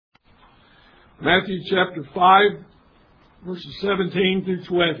Matthew chapter 5, verses 17 through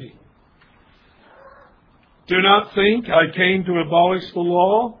 20. Do not think I came to abolish the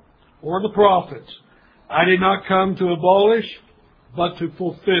law or the prophets. I did not come to abolish, but to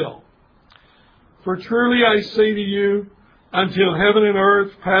fulfill. For truly I say to you, until heaven and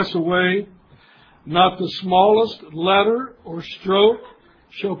earth pass away, not the smallest letter or stroke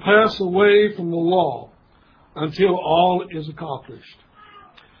shall pass away from the law, until all is accomplished.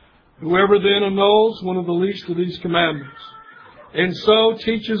 Whoever then annuls one of the least of these commandments, and so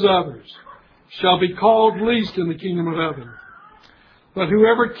teaches others, shall be called least in the kingdom of heaven. But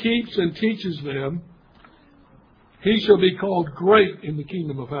whoever keeps and teaches them, he shall be called great in the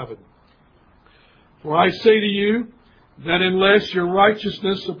kingdom of heaven. For I say to you, that unless your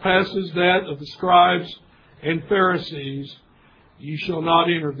righteousness surpasses that of the scribes and Pharisees, you shall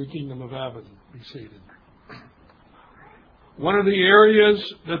not enter the kingdom of heaven. Be seated. One of the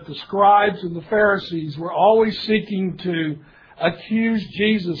areas that the scribes and the Pharisees were always seeking to accuse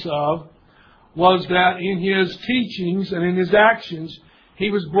Jesus of was that in his teachings and in his actions,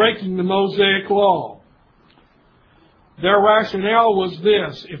 he was breaking the Mosaic law. Their rationale was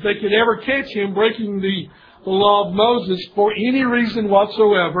this: if they could ever catch him breaking the law of Moses for any reason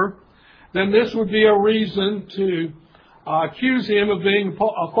whatsoever, then this would be a reason to accuse him of being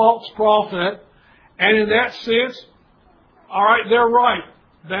a false prophet. And in that sense, all right, they're right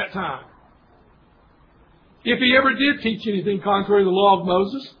that time. If he ever did teach anything contrary to the law of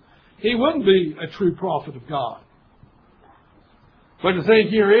Moses, he wouldn't be a true prophet of God. But the thing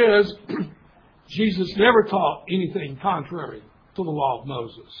here is, Jesus never taught anything contrary to the law of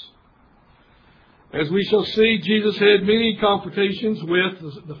Moses. As we shall see, Jesus had many confrontations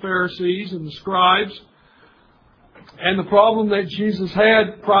with the Pharisees and the scribes. And the problem that Jesus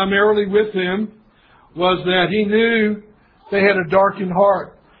had primarily with them was that he knew they had a darkened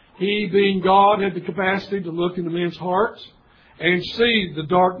heart. He, being God, had the capacity to look into men's hearts and see the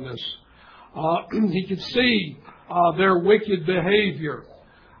darkness. He could see their wicked behavior.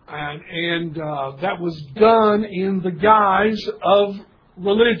 And that was done in the guise of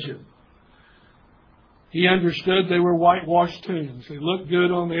religion. He understood they were whitewashed tombs. They looked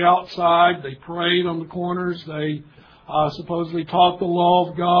good on the outside. They prayed on the corners. They supposedly taught the law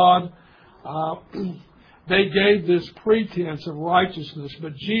of God. They gave this pretense of righteousness,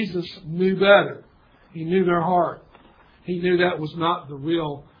 but Jesus knew better. He knew their heart. He knew that was not the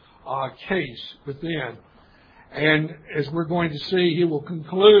real case within. And as we're going to see, he will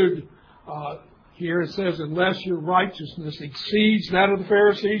conclude here. It says, unless your righteousness exceeds that of the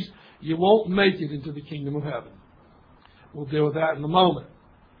Pharisees, you won't make it into the kingdom of heaven. We'll deal with that in a moment.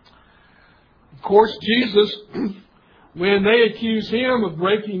 Of course, Jesus, when they accuse him of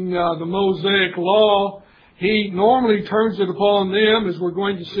breaking the Mosaic law, he normally turns it upon them, as we're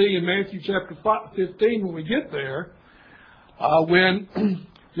going to see in Matthew chapter 15 when we get there, when,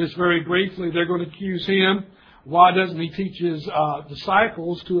 just very briefly, they're going to accuse him. Why doesn't he teach his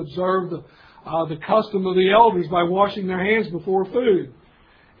disciples to observe the custom of the elders by washing their hands before food?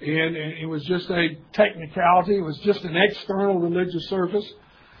 And it was just a technicality. It was just an external religious service.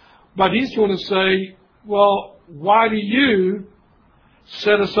 But he's going to say, well, why do you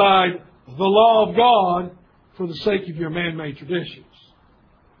set aside the law of God for the sake of your man-made traditions?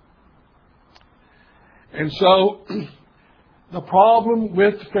 And so the problem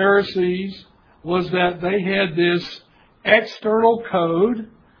with the Pharisees was that they had this external code,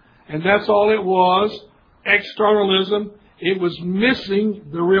 and that's all it was, externalism. It was missing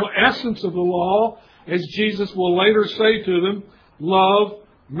the real essence of the law, as Jesus will later say to them, love,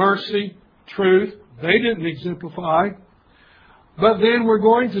 mercy, truth. They didn't exemplify. But then we're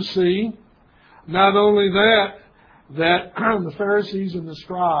going to see, not only that the Pharisees and the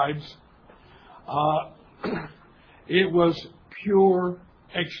scribes, it was pure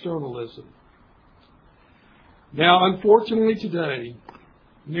externalism. Now, unfortunately today,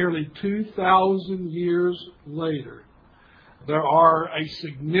 nearly 2,000 years later, there are a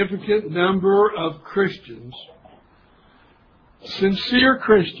significant number of Christians, sincere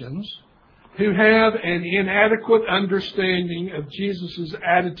Christians, who have an inadequate understanding of Jesus'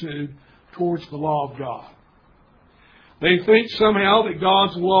 attitude towards the law of God. They think somehow that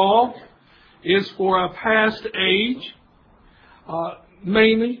God's law is for a past age,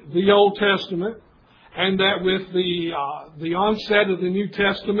 mainly the Old Testament, and that with the onset of the New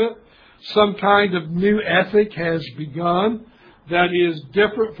Testament, some kind of new ethic has begun that is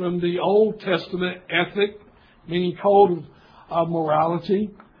different from the Old Testament ethic, meaning code of morality.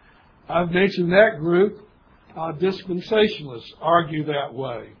 I've mentioned that group. Dispensationalists argue that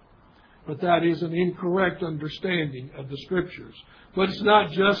way. but that is an incorrect understanding of the Scriptures. But it's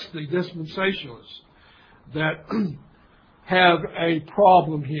not just the dispensationalists that have a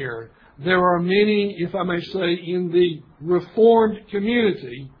problem here. There are many, if I may say, in the Reformed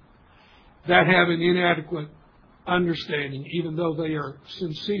community that have an inadequate understanding, even though they are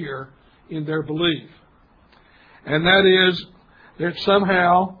sincere in their belief. And that is that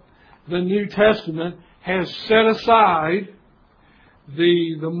somehow the New Testament has set aside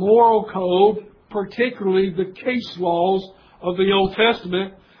the moral code, particularly the case laws of the Old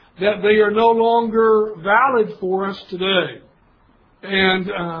Testament, that they are no longer valid for us today.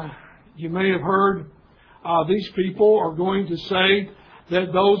 And you may have heard these people are going to say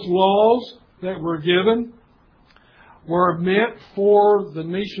that those laws that were given were meant for the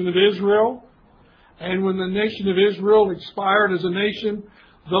nation of Israel. And when the nation of Israel expired as a nation,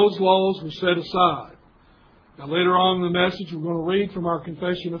 those laws were set aside. Now later on in the message, we're going to read from our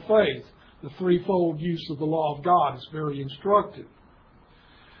Confession of Faith. The threefold use of the law of God is very instructive.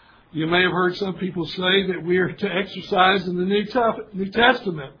 You may have heard some people say that we are to exercise in the New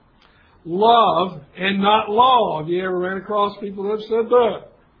Testament love and not law. Have you ever ran across people that have said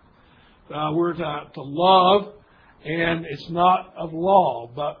that? We're to love, and it's not of law.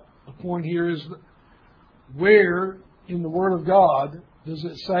 But the point here is, where in the Word of God does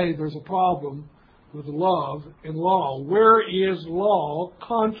it say there's a problem with love and law? Where is law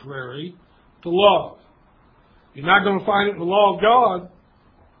contrary to love? You're not going to find it in the law of God.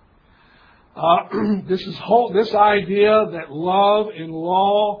 This idea that love and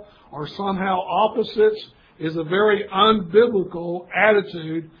law are somehow opposites is a very unbiblical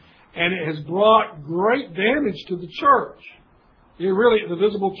attitude, and it has brought great damage to the church. The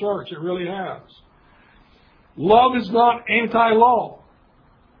visible church, it really has. Love is not anti-law.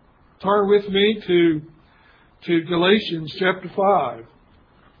 Turn with me to Galatians chapter 5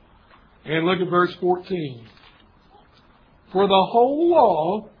 and look at verse 14. For the whole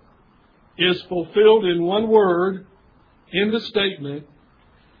law is fulfilled in one word, in the statement,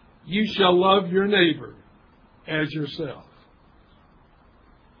 you shall love your neighbor as yourself.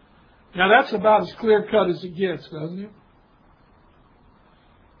 Now that's about as clear cut as it gets, doesn't it?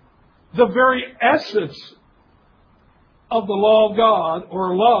 The very essence of the law of God,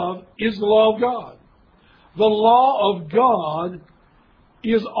 or love, is the law of God. The law of God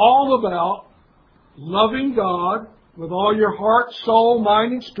is all about loving God with all your heart, soul,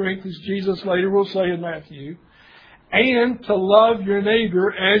 mind, and strength, as Jesus later will say in Matthew, and to love your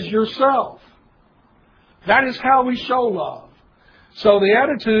neighbor as yourself. That is how we show love. So the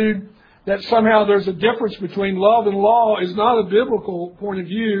attitude that somehow there's a difference between love and law is not a biblical point of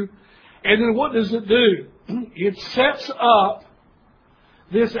view. And then what does it do? It sets up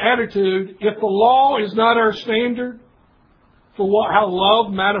this attitude. If the law is not our standard for how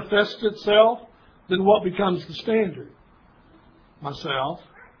love manifests itself, then what becomes the standard? Myself,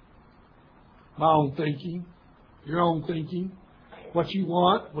 my own thinking, your own thinking, what you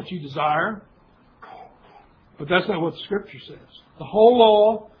want, what you desire. But that's not what the Scripture says. The whole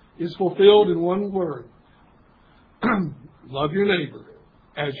law is fulfilled in one word. Love your neighbor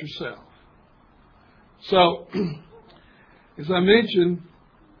as yourself. So, as I mentioned,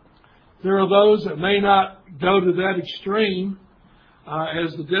 there are those that may not go to that extreme,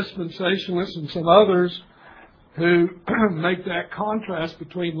 as the dispensationalists and some others who make that contrast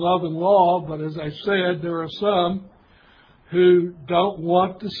between love and law. But as I said, there are some who don't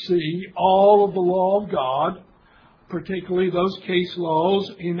want to see all of the law of God, particularly those case laws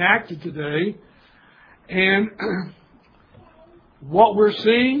enacted today. And what we're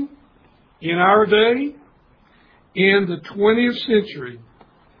seeing in our day, in the 20th century,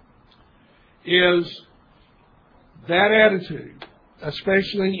 is that attitude,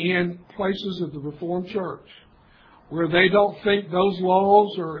 especially in places of the Reformed Church, where they don't think those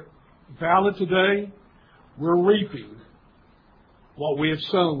laws are valid today. We're reaping what we have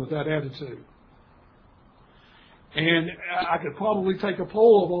sown with that attitude. And I could probably take a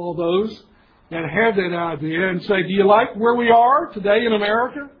poll of all those that have that idea and say, do you like where we are today in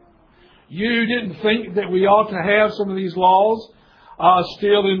America? You didn't think that we ought to have some of these laws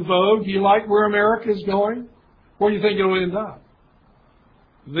still in vogue. Do you like where America is going? Where do you think it'll end up?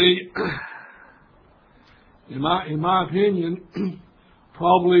 In my opinion,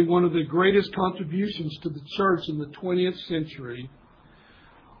 probably one of the greatest contributions to the church in the 20th century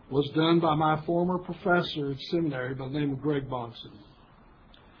was done by my former professor at seminary by the name of Greg Bahnsen.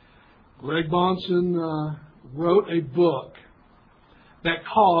 Greg Bahnsen wrote a book that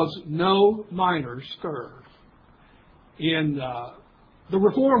caused no minor stir in the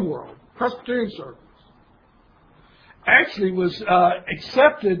Reform world, Presbyterian circles. Actually was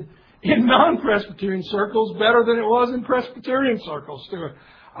accepted in non-Presbyterian circles better than it was in Presbyterian circles, to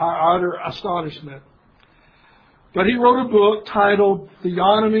our utter astonishment. But he wrote a book titled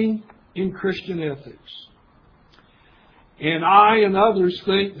Theonomy in Christian Ethics. And I and others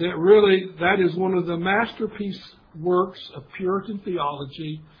think that really that is one of the masterpiece works of Puritan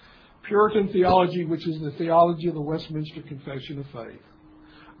theology. Puritan theology, which is the theology of the Westminster Confession of Faith.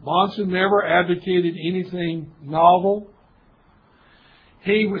 Bahnsen never advocated anything novel.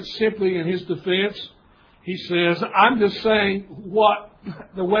 He would simply, in his defense, he says, I'm just saying what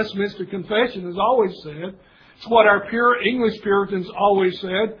the Westminster Confession has always said. It's what our pure English Puritans always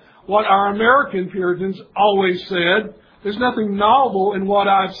said, what our American Puritans always said. There's nothing novel in what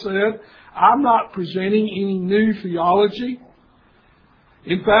I've said. I'm not presenting any new theology.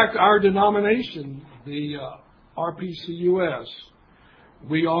 In fact, our denomination, the RPCUS,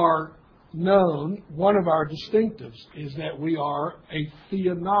 we are known, one of our distinctives is that we are a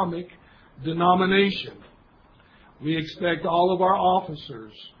theonomic denomination. We expect all of our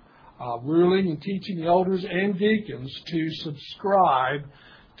officers, ruling and teaching elders and deacons, to subscribe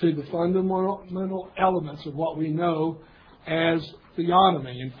to the fundamental elements of what we know as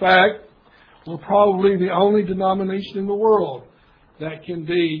theonomy. In fact, we're probably the only denomination in the world that can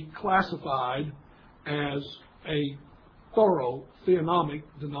be classified as a thorough theonomic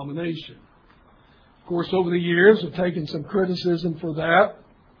denomination. Of course, over the years, I've taken some criticism for that.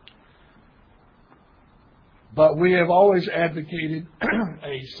 But we have always advocated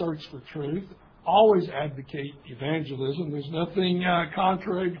a search for truth, always advocate evangelism. There's nothing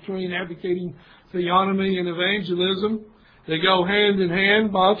contrary between advocating theonomy and evangelism. They go hand in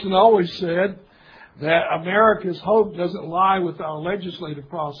hand. Bahnsen always said that America's hope doesn't lie with our legislative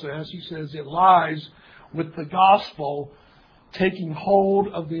process. He says it lies with the gospel taking hold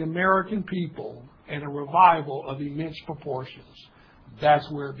of the American people and a revival of immense proportions. That's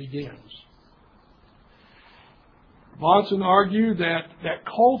where it begins. Bahnsen argued that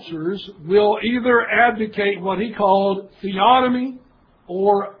cultures will either advocate what he called theonomy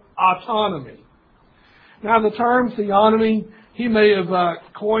or autonomy. Now, the term theonomy, he may have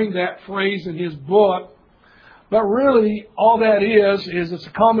coined that phrase in his book, but really all that is it's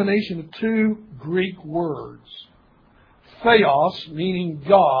a combination of two Greek words. Theos, meaning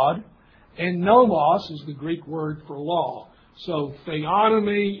God, and nomos is the Greek word for law. So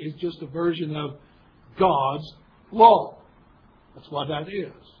theonomy is just a version of God's law. That's what that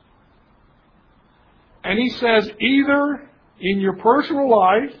is. And he says either in your personal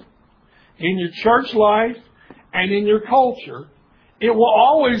life, in your church life, and in your culture, it will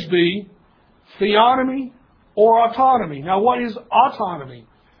always be theonomy or autonomy. Now, what is autonomy?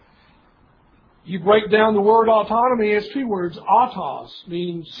 You break down the word autonomy as two words. Autos,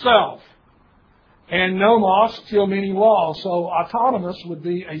 meaning self, and nomos, still meaning law. So autonomous would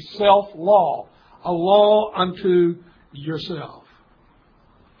be a self-law, a law unto yourself.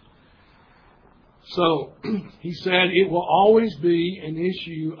 So he said it will always be an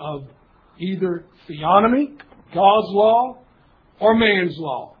issue of either theonomy, God's law, or man's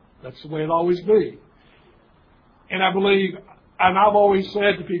law. That's the way it always be. And I believe, and I've always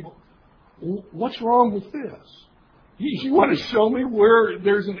said to people, what's wrong with this? You want to show me where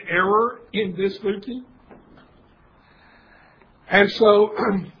there's an error in this thinking? And so,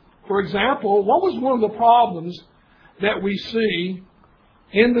 for example, what was one of the problems that we see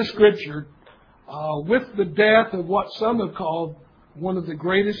in the Scripture with the death of what some have called one of the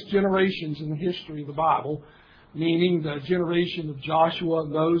greatest generations in the history of the Bible, meaning the generation of Joshua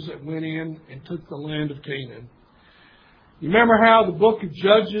and those that went in and took the land of Canaan? You remember how the book of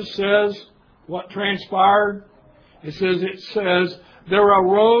Judges says what transpired? It says, there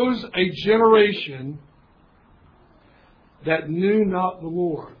arose a generation that knew not the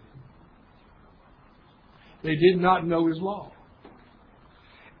Lord. They did not know His law.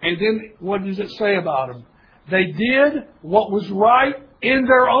 And then what does it say about them? They did what was right in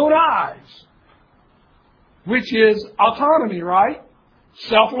their own eyes, which is autonomy, right?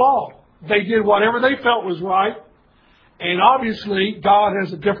 Self-law. They did whatever they felt was right. And obviously, God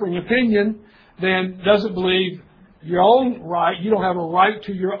has a differing opinion than doesn't believe your own right. You don't have a right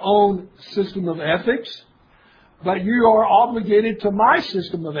to your own system of ethics, but you are obligated to my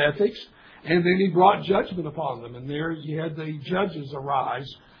system of ethics. And then He brought judgment upon them. And there you had the judges arise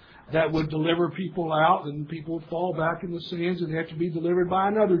that would deliver people out, and people would fall back in the sins and have to be delivered by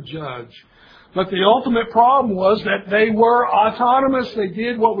another judge. But the ultimate problem was that they were autonomous. They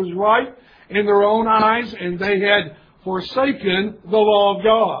did what was right in their own eyes, and they had forsaken the law of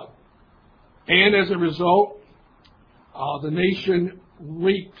God. And as a result, the nation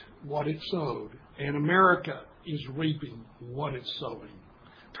reaped what it sowed. And America is reaping what it's sowing.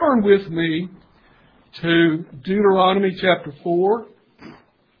 Turn with me to Deuteronomy chapter 4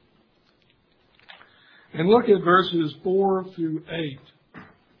 and look at verses 4 through 8.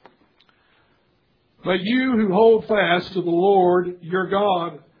 But you who hold fast to the Lord your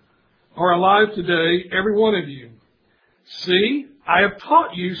God are alive today, every one of you. See, I have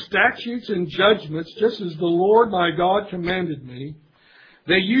taught you statutes and judgments, just as the Lord my God commanded me,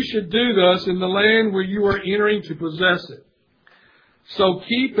 that you should do thus in the land where you are entering to possess it. So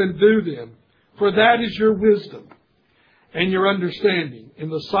keep and do them, for that is your wisdom and your understanding in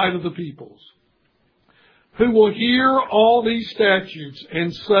the sight of the peoples, who will hear all these statutes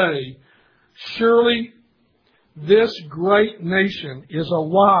and say, surely this great nation is a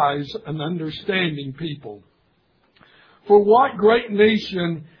wise and understanding people. For what great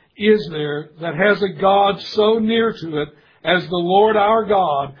nation is there that has a God so near to it as the Lord our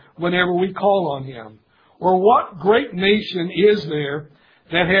God whenever we call on Him? Or what great nation is there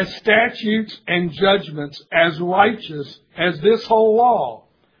that has statutes and judgments as righteous as this whole law,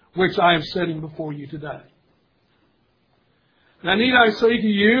 which I am setting before you today? Now, need I say to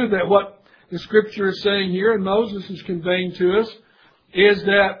you that what the Scripture is saying here, and Moses is conveying to us, is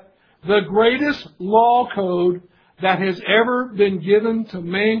that the greatest law code that has ever been given to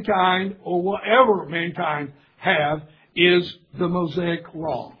mankind, or will ever mankind have, is the Mosaic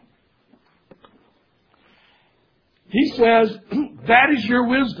Law. He says, that is your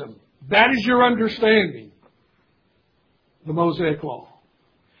wisdom. That is your understanding. The Mosaic Law.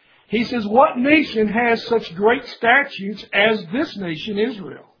 He says, what nation has such great statutes as this nation,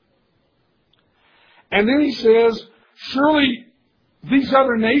 Israel? And then he says, surely these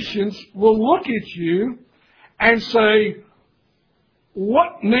other nations will look at you and say,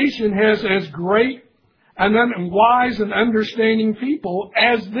 what nation has as great and wise and understanding people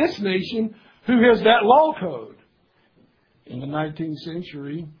as this nation who has that law code? In the 19th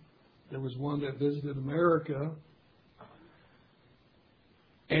century, there was one that visited America,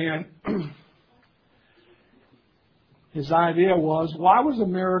 and his idea was, why was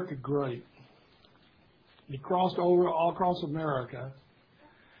America great? He crossed over all across America,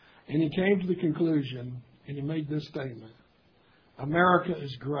 and he came to the conclusion, and he made this statement: America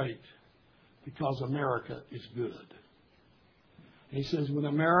is great because America is good. And he says, when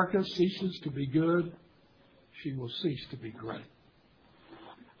America ceases to be good, she will cease to be great.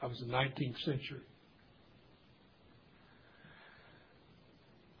 That was the 19th century.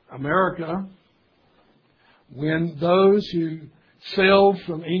 America, when those who sailed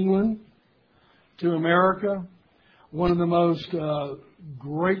from England to America, one of the most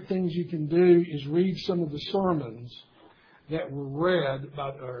great things you can do is read some of the sermons that were read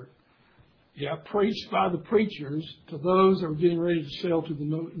by, preached by the preachers to those that were getting ready to sail to the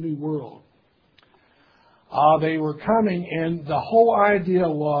New World. They were coming, and the whole idea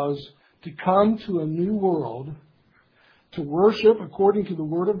was to come to a new world, to worship according to the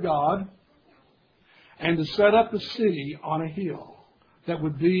Word of God, and to set up a city on a hill that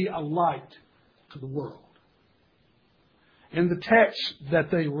would be a light to the world. And the texts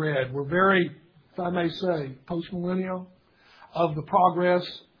that they read were very, if I may say, post-millennial, of the progress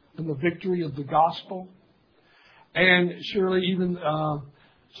and the victory of the gospel. And surely even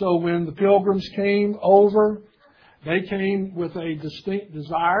so when the Pilgrims came over, they came with a distinct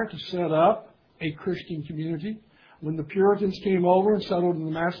desire to set up a Christian community. When the Puritans came over and settled in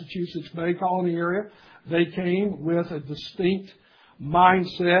the Massachusetts Bay Colony area, they came with a distinct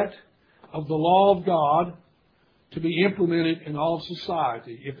mindset of the law of God to be implemented in all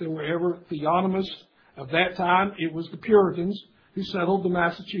society. If there were ever theonomists of that time, it was the Puritans who settled the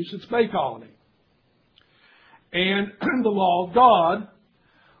Massachusetts Bay Colony. And the law of God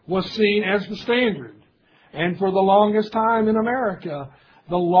was seen as the standard. And for the longest time in America,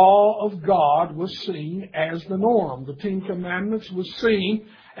 the law of God was seen as the norm. The Ten Commandments was seen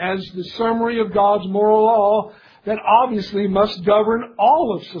as the summary of God's moral law that obviously must govern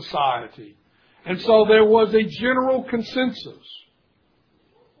all of society. And so there was a general consensus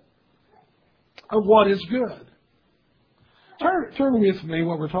of what is good. Turn with me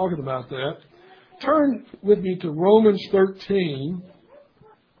while we're talking about that. Turn with me to Romans 13.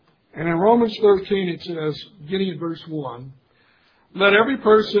 And in Romans 13 it says, beginning at verse 1, let every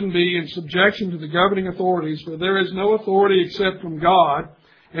person be in subjection to the governing authorities, for there is no authority except from God,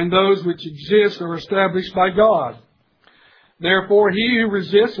 and those which exist are established by God. Therefore, he who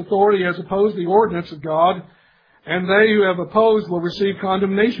resists authority has opposed the ordinance of God, and they who have opposed will receive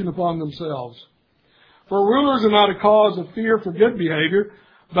condemnation upon themselves. For rulers are not a cause of fear for good behavior,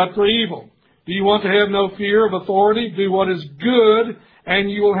 but for evil. Do you want to have no fear of authority? Do what is good, and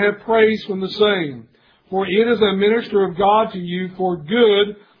you will have praise from the same. For it is a minister of God to you for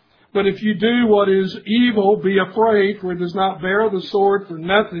good. But if you do what is evil, be afraid, for it does not bear the sword for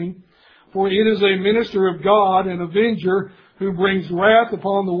nothing. For it is a minister of God, an avenger, who brings wrath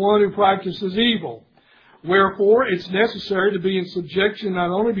upon the one who practices evil. Wherefore, it's necessary to be in subjection not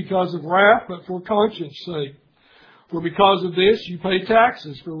only because of wrath, but for conscience sake. For because of this you pay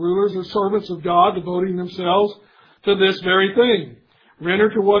taxes, for rulers are servants of God, devoting themselves to this very thing. Render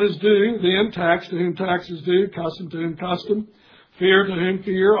to what is due, then tax to whom tax is due, custom to whom custom, fear to whom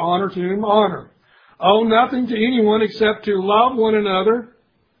fear, honor to whom honor. Owe nothing to anyone except to love one another.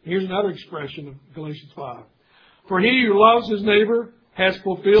 Here's another expression of Galatians 5. For he who loves his neighbor has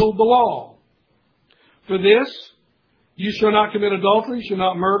fulfilled the law. For this, you shall not commit adultery, you shall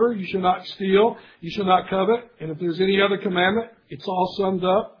not murder, you shall not steal, you shall not covet. And if there's any other commandment, it's all summed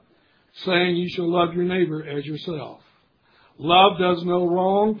up, saying you shall love your neighbor as yourself. Love does no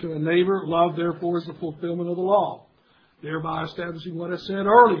wrong to a neighbor. Love, therefore, is the fulfillment of the law, thereby establishing what I said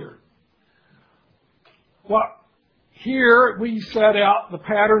earlier. Well, here we set out the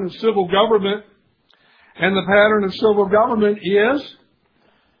pattern of civil government, and the pattern of civil government is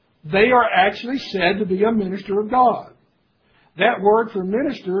they are actually said to be a minister of God. That word for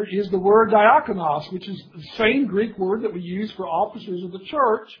minister is the word diakonos, which is the same Greek word that we use for officers of the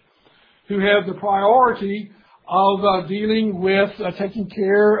church who have the priority of dealing with taking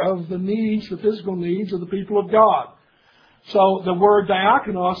care of the needs, the physical needs of the people of God. So the word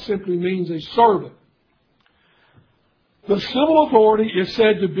diakonos simply means a servant. The civil authority is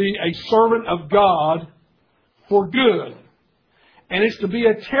said to be a servant of God for good. And it's to be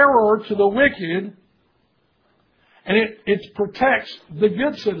a terror to the wicked, and it protects the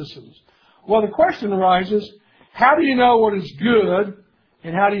good citizens. Well, the question arises, how do you know what is good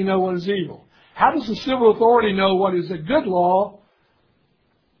and how do you know what is evil? How does the civil authority know what is a good law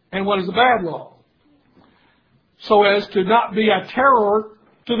and what is a bad law? So as to not be a terror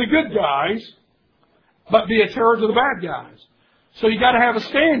to the good guys, but be a terror to the bad guys. So you got to have a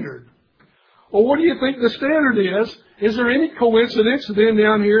standard. Well, what do you think the standard is? Is there any coincidence then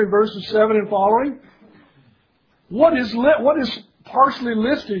down here in verses 7 and following? What is partially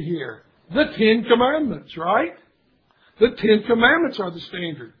listed here? The Ten Commandments, right? The Ten Commandments are the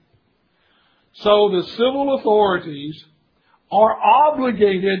standard. So the civil authorities are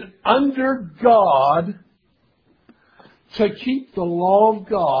obligated under God to keep the law of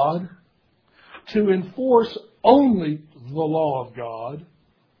God, to enforce only the law of God.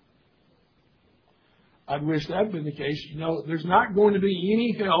 I wish that had been the case. You know, there's not going to be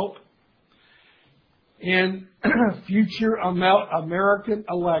any help in future American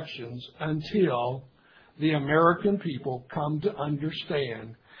elections until the American people come to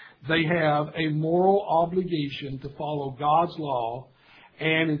understand they have a moral obligation to follow God's law,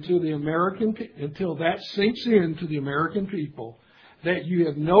 and until that sinks into the American people, that you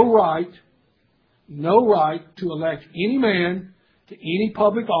have no right to elect any man to any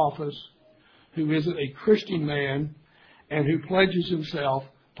public office who isn't a Christian man and who pledges himself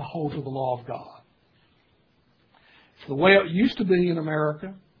to hold to the law of God. It's the way it used to be in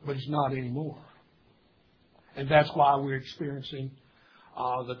America, but it's not anymore. And that's why we're experiencing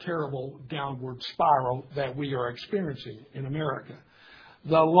the terrible downward spiral that we are experiencing in America.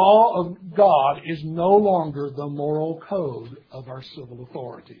 The law of God is no longer the moral code of our civil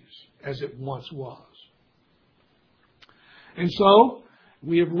authorities, as it once was. And so,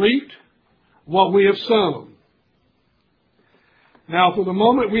 we have reaped what we have sown. Now, for the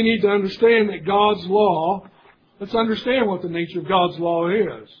moment, we need to understand that God's law, let's understand what the nature of God's law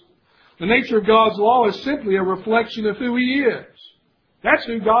is. The nature of God's law is simply a reflection of who He is. That's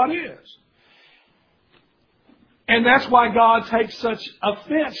who God is. And that's why God takes such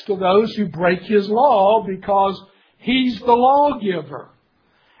offense to those who break His law, because He's the lawgiver.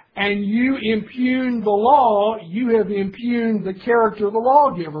 And you impugn the law, you have impugned the character of the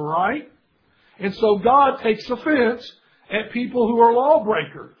lawgiver, right? And so God takes offense at people who are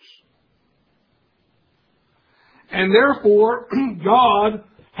lawbreakers. And therefore, God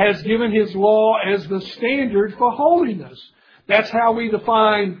has given His law as the standard for holiness. That's how we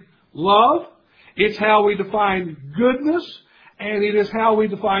define love. It's how we define goodness. And it is how we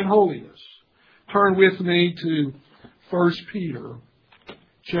define holiness. Turn with me to 1 Peter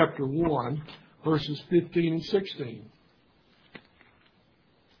chapter 1, verses 15 and 16.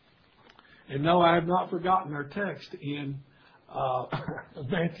 And no, I have not forgotten our text in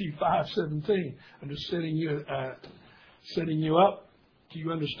Matthew 5:17. I'm just setting you up. Do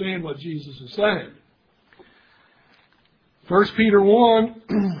you understand what Jesus is saying? 1 Peter 1,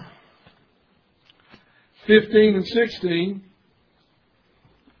 15 and 16.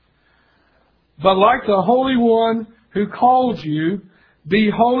 But like the Holy One who called you,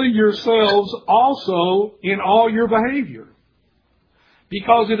 be holy yourselves also in all your behavior.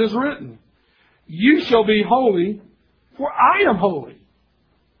 Because it is written, you shall be holy, for I am holy.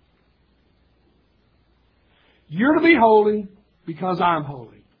 You're to be holy because I'm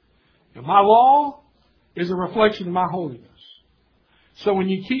holy. And my law is a reflection of my holiness. So when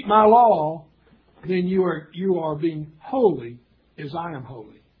you keep my law, then you are being holy as I am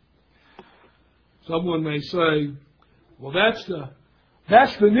holy. Someone may say, well, that's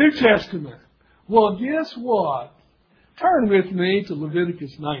the New Testament. Well, guess what? Turn with me to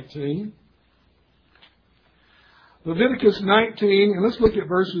Leviticus 19. Leviticus 19, and let's look at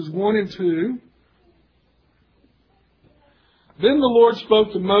verses 1 and 2. Then the Lord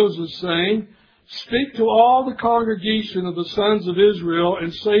spoke to Moses, saying, speak to all the congregation of the sons of Israel,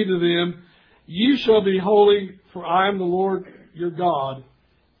 and say to them, you shall be holy, for I am the Lord your God,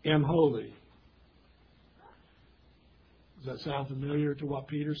 am holy. Does that sound familiar to what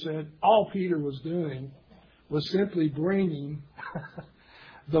Peter said? All Peter was doing was simply bringing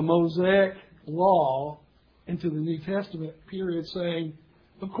the Mosaic law into the New Testament period, saying,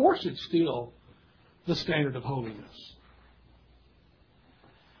 of course it's still the standard of holiness.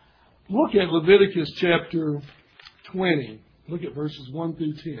 Look at Leviticus chapter 20. Look at verses 1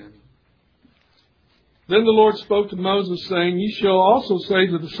 through 10. Then the Lord spoke to Moses, saying, ye shall also say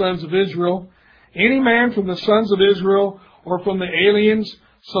to the sons of Israel, any man from the sons of Israel or from the aliens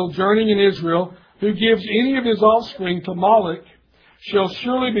sojourning in Israel who gives any of his offspring to Moloch shall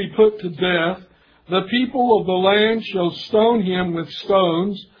surely be put to death. The people of the land shall stone him with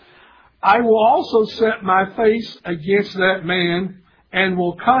stones. I will also set my face against that man and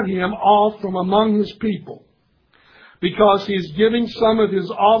will cut him off from among his people, because he is giving some of his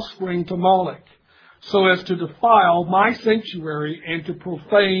offspring to Moloch, so as to defile my sanctuary and to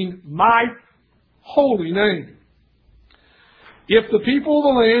profane my holy name. If the people of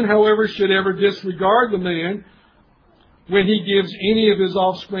the land, however, should ever disregard the man when he gives any of his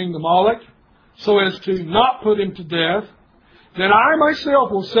offspring to Moloch, so as to not put him to death, then I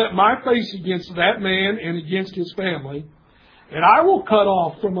myself will set my face against that man and against his family, and I will cut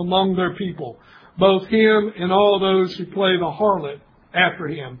off from among their people both him and all those who play the harlot after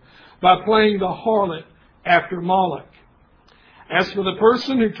him, by playing the harlot after Moloch. As for the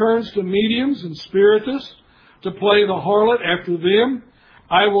person who turns to mediums and spiritists to play the harlot after them,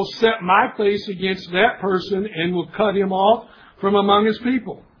 I will set my face against that person and will cut him off from among his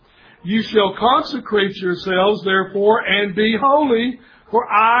people. You shall consecrate yourselves, therefore, and be holy, for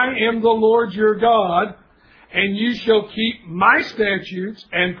I am the Lord your God, and you shall keep my statutes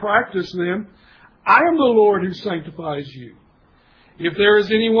and practice them. I am the Lord who sanctifies you. If there is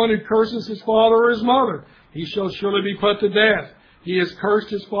anyone who curses his father or his mother, he shall surely be put to death. He has cursed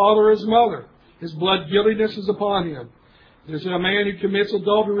his father or his mother. His blood guiltiness is upon him. There's a man who commits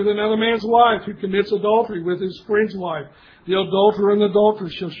adultery with another man's wife, who commits adultery with his friend's wife. The adulterer and the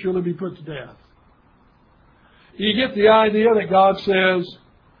adulteress shall surely be put to death. You get the idea that God says,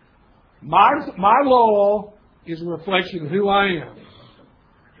 my law is a reflection of who I am.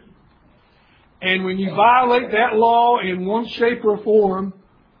 And when you violate that law in one shape or form,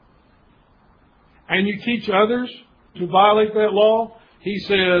 and you teach others to violate that law, he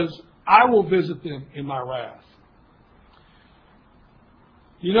says, I will visit them in my wrath.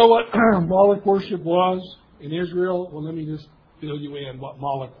 You know what Moloch worship was in Israel? Well, let me just fill you in what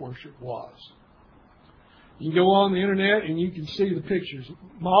Moloch worship was. You can go on the internet and you can see the pictures.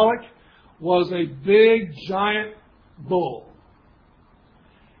 Moloch was a big, giant bull.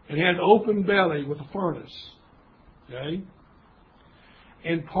 It had an open belly with a furnace. Okay?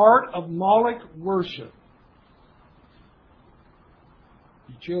 And part of Moloch worship,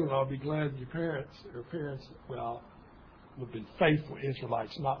 you children ought to be glad your parents, would have been faithful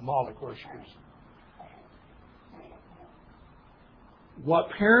Israelites, not Moloch worshipers. What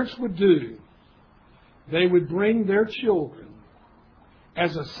parents would do, they would bring their children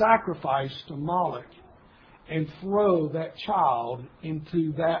as a sacrifice to Moloch and throw that child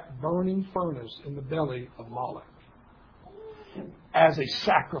into that burning furnace in the belly of Moloch as a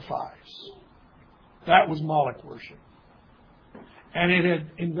sacrifice. That was Moloch worship. And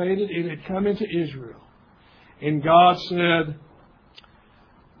it had come into Israel. And God said,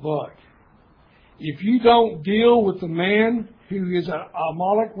 look, if you don't deal with the man who is a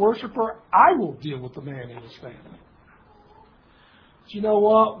Moloch worshiper, I will deal with the man and his family. But you know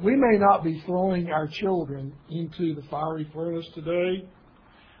what? We may not be throwing our children into the fiery furnace today,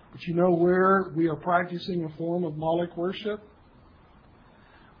 but you know where we are practicing a form of Moloch worship?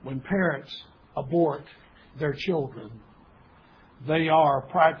 When parents abort their children they are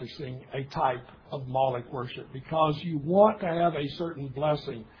practicing a type of Moloch worship, because you want to have a certain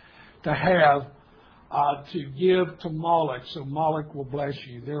blessing to have to give to Moloch, so Moloch will bless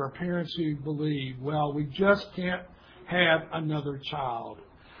you. There are parents who believe, well, we just can't have another child.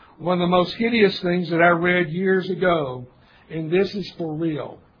 One of the most hideous things that I read years ago, and this is for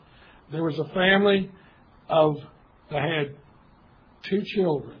real, there was a family that had 2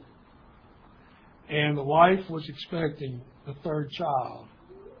 children, and the wife was expecting the 3rd child.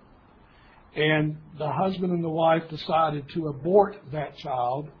 And the husband and the wife decided to abort that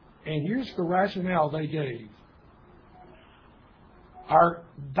child. And here's the rationale they gave. Our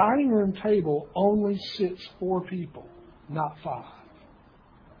dining room table only sits 4 people, not 5.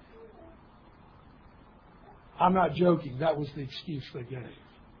 I'm not joking. That was the excuse they gave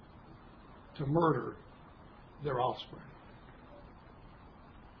to murder their offspring.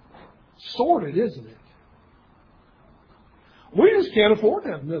 Sordid, isn't it? We just can't afford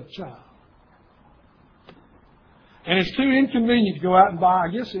to have another child. And it's too inconvenient to go out and buy,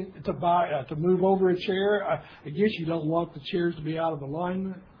 to move over a chair. I guess you don't want the chairs to be out of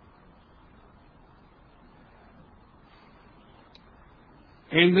alignment.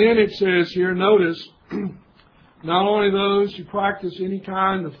 And then it says here, notice, not only those who practice any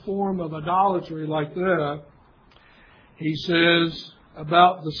kind of form of idolatry like that, he says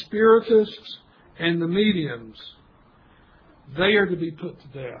about the spiritists and the mediums, they are to be put to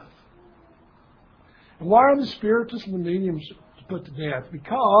death. And why are the spiritists and the mediums put to death?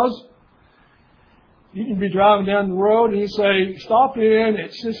 Because you can be driving down the road and you say, stop in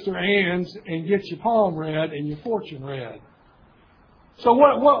at Sister Ann's and get your palm read and your fortune read. So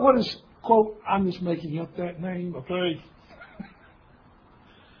what is, quote, I'm just making up that name, okay?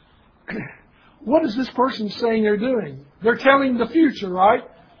 What is this person saying they're doing? They're telling the future, right?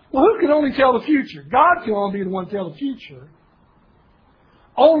 Well, who can only tell the future? God can only be the one to tell the future.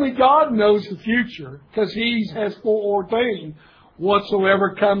 Only God knows the future, because He has foreordained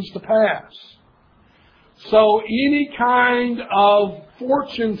whatsoever comes to pass. So any kind of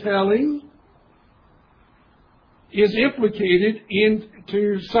fortune telling is implicated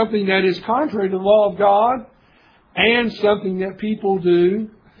into something that is contrary to the law of God, and something that people do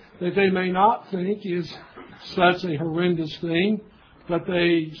that they may not think is such a horrendous thing, but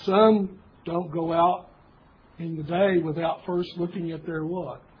some don't go out in the day without first looking at their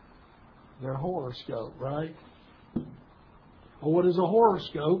what? Their horoscope, right? Well, what is a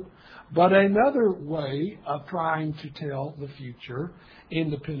horoscope? But another way of trying to tell the future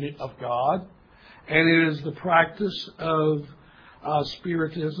independent of God. And it is the practice of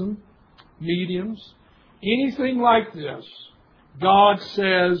spiritism, mediums, anything like this, God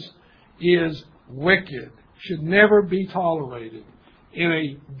says is wicked, should never be tolerated in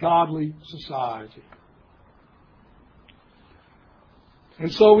a godly society.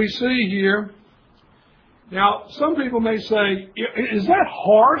 And so we see here, now some people may say, is that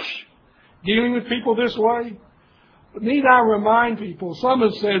harsh, dealing with people this way? But need I remind people, some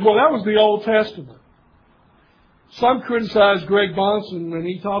have said, well, that was the Old Testament. Some criticized Greg Bahnsen when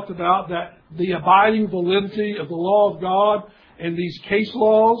he talked about that the abiding validity of the law of God and these case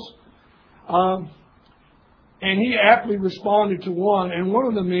laws. And he aptly responded to one. And one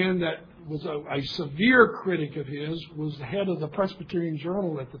of the men that was a severe critic of his was the head of the Presbyterian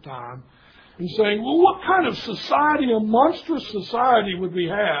Journal at the time, and saying, well, what kind of society, a monstrous society would we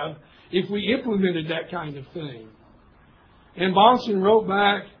have if we implemented that kind of thing? And Bahnsen wrote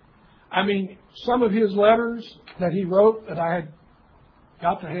back, some of his letters that he wrote that I had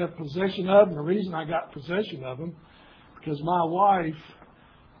got to have possession of, and the reason I got possession of them, because my wife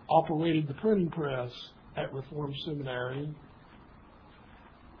operated the printing press at Reformed Seminary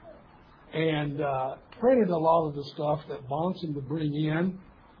and printed a lot of the stuff that Bahnsen would bring in.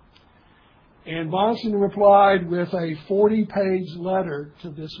 And Bahnsen replied with a 40-page letter to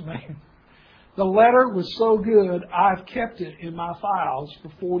this man. The letter was so good, I've kept it in my files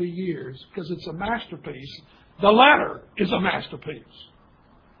for 40 years because it's a masterpiece. The letter is a masterpiece.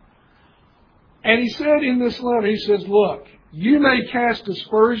 And he said in this letter, he says, look, you may cast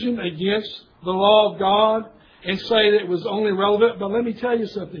aspersion against the law of God and say that it was only relevant, but let me tell you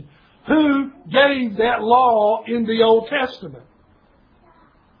something. Who gave that law in the Old Testament?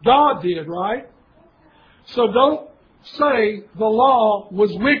 God did, right? So don't say the law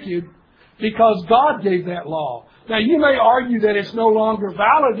was wicked because God gave that law. Now, you may argue that it's no longer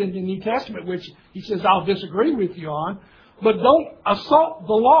valid in the New Testament, which he says I'll disagree with you on, but don't assault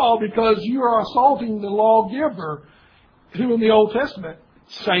the law because you are assaulting the lawgiver who in the Old Testament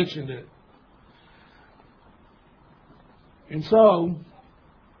sanctioned it. And so,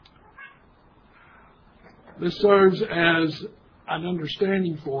 this serves as an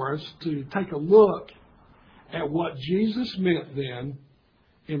understanding for us to take a look at what Jesus meant then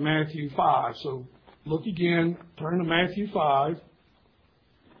in Matthew 5. So look again, turn to Matthew 5.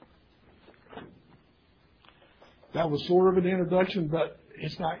 That was sort of an introduction, but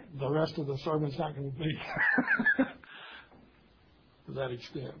it's not, the rest of the sermon's not going to be to that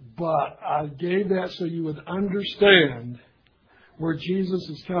extent. But I gave that so you would understand where Jesus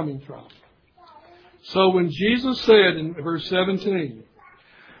is coming from. So when Jesus said in verse 17,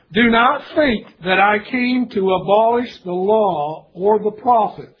 "Do not think that I came to abolish the law or the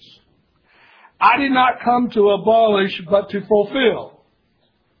prophets. I did not come to abolish, but to fulfill."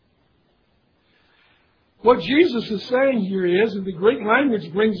 What Jesus is saying here is, and the Greek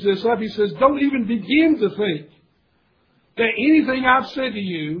language brings this up, he says, don't even begin to think that anything I've said to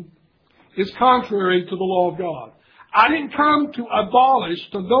you is contrary to the law of God. I didn't come to abolish,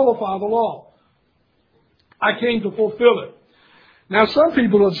 to nullify the law. I came to fulfill it. Now, some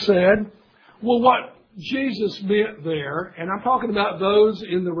people have said, well, what Jesus meant there, and I'm talking about those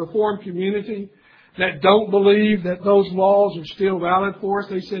in the Reformed community that don't believe that those laws are still valid for us.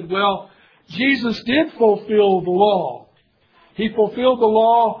 They said, well, Jesus did fulfill the law. He fulfilled the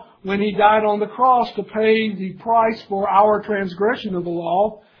law when He died on the cross to pay the price for our transgression of the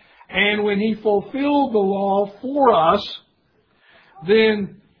law. And when He fulfilled the law for us,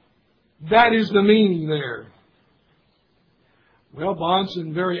 then that is the meaning there. Well,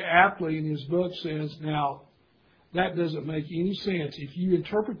 Bahnsen very aptly in his book says, now, that doesn't make any sense. If you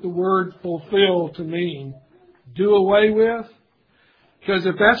interpret the word fulfill to mean do away with, because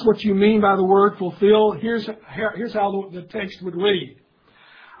if that's what you mean by the word fulfill, here's how the text would read.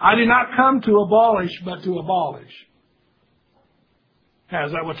 I did not come to abolish, but to abolish.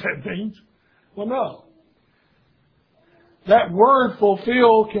 Is that what that means? Well, no. That word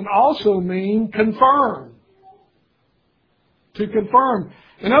fulfill can also mean confirm. To confirm.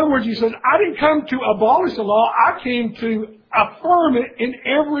 In other words, he says, I didn't come to abolish the law. I came to affirm it in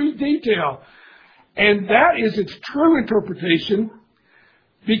every detail. And that is its true interpretation,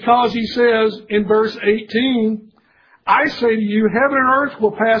 because he says in verse 18, I say to you, heaven and earth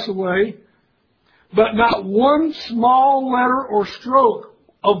will pass away, but not one small letter or stroke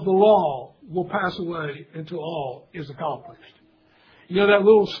of the law will pass away until all is accomplished. You know, that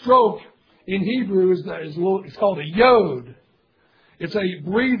little stroke in Hebrew it's called a yod. It's a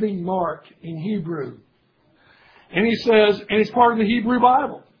breathing mark in Hebrew. And he says, and it's part of the Hebrew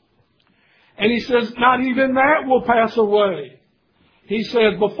Bible. And he says, not even that will pass away. He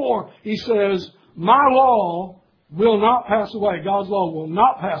says, my law will not pass away. God's law will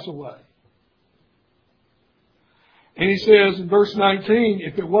not pass away. And he says in verse 19,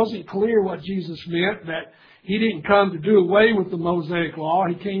 if it wasn't clear what Jesus meant, that He didn't come to do away with the Mosaic law,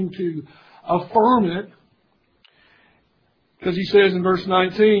 He came to affirm it. Because he says in verse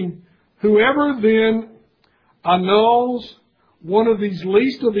 19, whoever then annuls one of these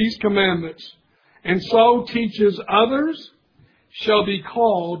least of these commandments and so teaches others shall be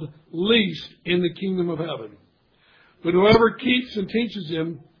called least in the kingdom of heaven. But whoever keeps and teaches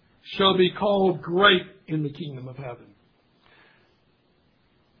them shall be called great in the kingdom of heaven.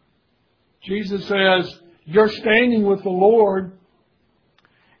 Jesus says, you're standing with the Lord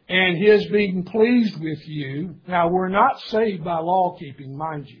and He is being pleased with you. Now, we're not saved by law keeping,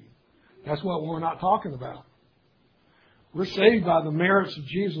 mind you. That's what we're not talking about. We're saved by the merits of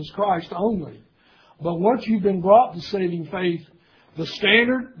Jesus Christ only. But once you've been brought to saving faith, the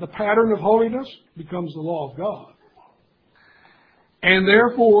standard, the pattern of holiness becomes the law of God. And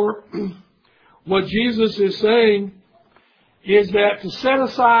therefore, what Jesus is saying is that to set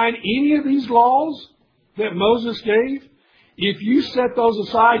aside any of these laws that Moses gave, if you set those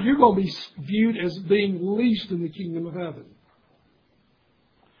aside, you're going to be viewed as being least in the kingdom of heaven.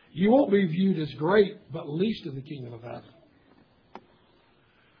 You won't be viewed as great, but least in the kingdom of heaven.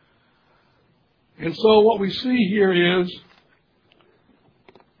 And so what we see here is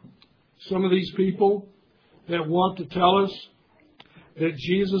some of these people that want to tell us that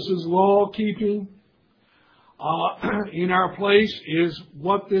Jesus' law-keeping in our place is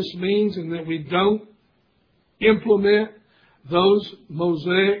what this means, and that we don't implement those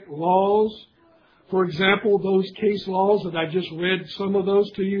Mosaic laws. For example, those case laws that I just read, some of those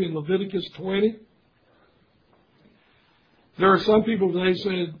to you in Leviticus 20. There are some people today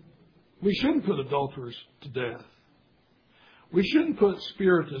saying, we shouldn't put adulterers to death. We shouldn't put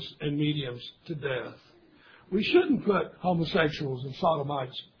spiritists and mediums to death. We shouldn't put homosexuals and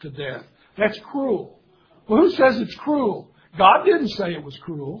sodomites to death. That's cruel. Well, who says it's cruel? God didn't say it was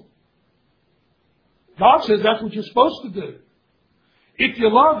cruel. God says that's what you're supposed to do. If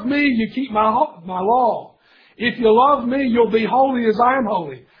you love me, you keep my law. If you love me, you'll be holy as I am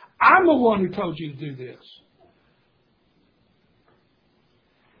holy. I'm the one who told you to do this.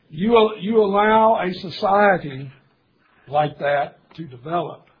 You allow a society like that to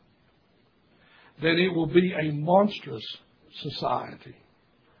develop, then it will be a monstrous society.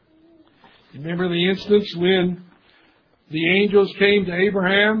 You remember the instance when the angels came to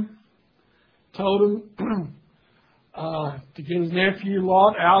Abraham, told him to get his nephew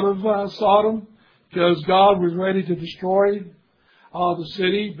Lot out of Sodom because God was ready to destroy the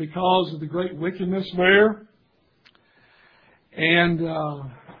city because of the great wickedness there. And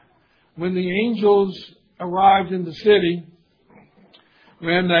when the angels arrived in the city,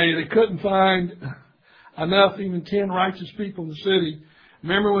 when they couldn't find enough, even 10 righteous people in the city.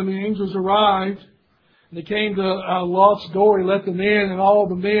 Remember when the angels arrived, and they came to Lot's door, he let them in, and all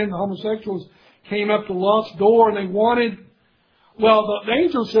the men, the homosexuals, came up to Lot's door, and they wanted, well, the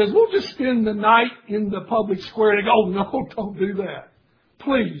angel says, we'll just spend the night in the public square. They go, oh, no, don't do that.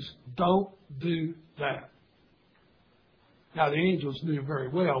 Please, don't do that. Now, the angels knew very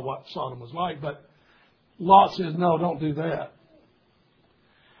well what Sodom was like, but Lot says, no, don't do that.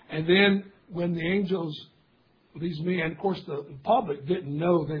 And then when the angels, these men, of course the public didn't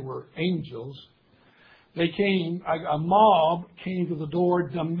know they were angels. They came, a mob came to the door,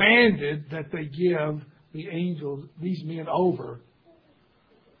 demanded that they give the angels, these men over.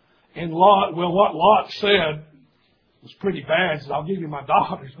 And Lot, well, what Lot said was pretty bad. He said, I'll give you my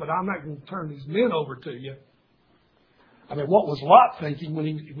daughters, but I'm not going to turn these men over to you. I mean, what was Lot thinking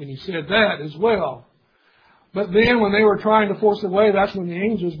when he said that as well? But then when they were trying to force it away, that's when the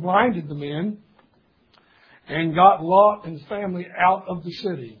angels blinded the men and got Lot and his family out of the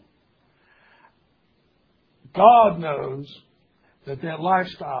city. God knows that that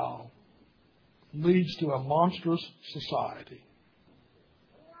lifestyle leads to a monstrous society.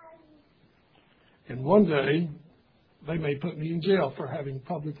 And one day, they may put me in jail for having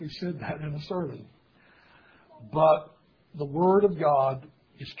publicly said that in a sermon. But the Word of God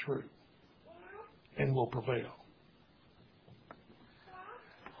is true and will prevail.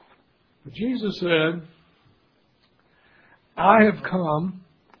 But Jesus said, I have come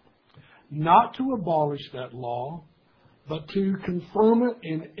not to abolish that law, but to confirm it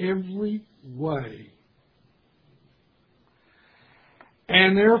in every way.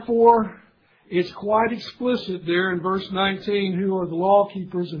 And therefore, it's quite explicit there in verse 19 who are the law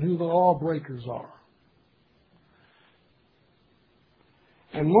keepers and who the lawbreakers are.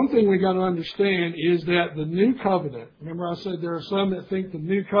 And one thing we got to understand is that the new covenant, remember I said there are some that think the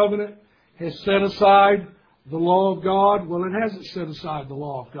new covenant has set aside the law of God. Well, it hasn't set aside the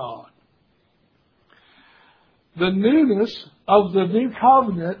law of God. The newness of the new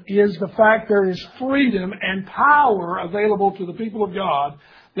covenant is the fact there is freedom and power available to the people of God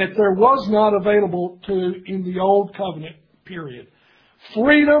that there was not available to in the old covenant period.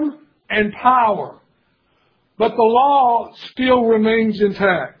 Freedom and power. But the law still remains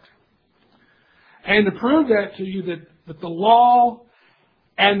intact. And to prove that to you, that the law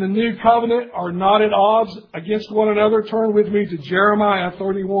and the new covenant are not at odds against one another, turn with me to Jeremiah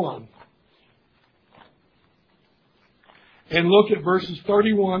 31. And look at verses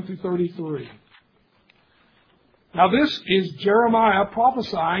 31 through 33. Now this is Jeremiah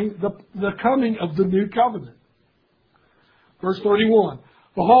prophesying the coming of the new covenant. Verse 31.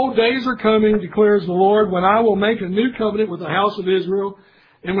 Behold, days are coming, declares the Lord, when I will make a new covenant with the house of Israel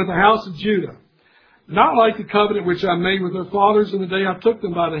and with the house of Judah. Not like the covenant which I made with their fathers in the day I took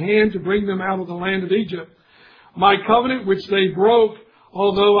them by the hand to bring them out of the land of Egypt. My covenant which they broke,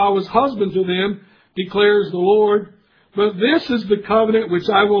 although I was husband to them, declares the Lord. But this is the covenant which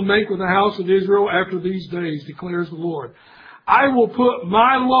I will make with the house of Israel after these days, declares the Lord. I will put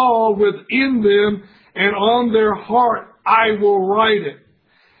my law within them, and on their heart I will write it.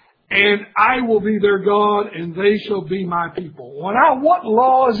 And I will be their God, and they shall be my people. Well, now, what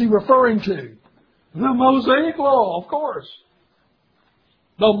law is he referring to? The Mosaic law, of course.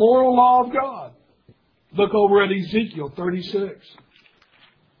 The moral law of God. Look over at Ezekiel 36.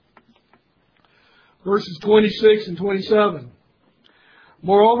 Verses 26 and 27.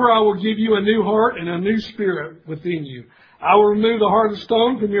 Moreover, I will give you a new heart and a new spirit within you. I will remove the heart of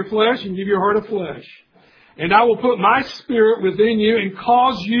stone from your flesh and give you a heart of flesh. And I will put my spirit within you and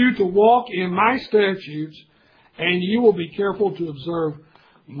cause you to walk in my statutes, and you will be careful to observe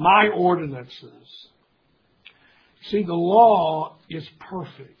my ordinances. See, the law is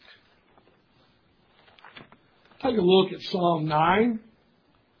perfect. Take a look at Psalm 9,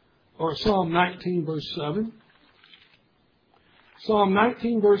 or Psalm 19, verse 7. Psalm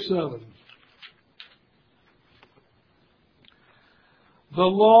 19, verse 7. The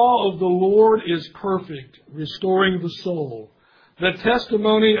law of the Lord is perfect, restoring the soul. The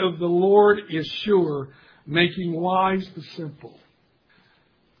testimony of the Lord is sure, making wise the simple.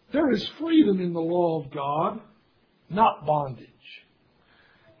 There is freedom in the law of God, not bondage.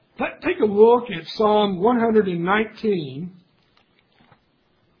 Take a look at Psalm 119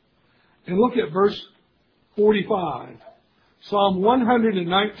 and look at verse 45. Psalm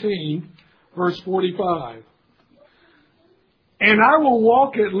 119, verse 45. And I will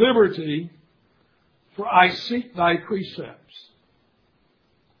walk at liberty, for I seek thy precepts.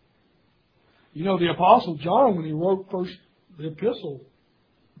 You know, the Apostle John, when he wrote the epistle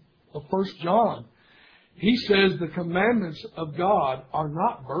of 1 John, he says the commandments of God are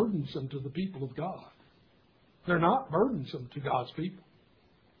not burdensome to the people of God. They're not burdensome to God's people.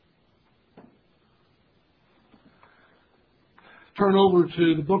 Turn over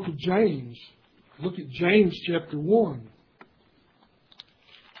to the book of James. Look at James chapter 1.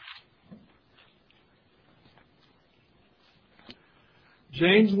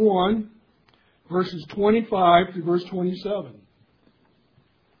 James 1, verses 25 to verse 27.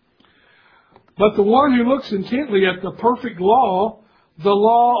 But the one who looks intently at the perfect law, the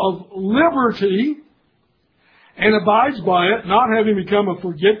law of liberty, and abides by it, not having become a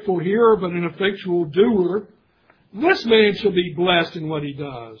forgetful hearer, but an effectual doer, this man shall be blessed in what he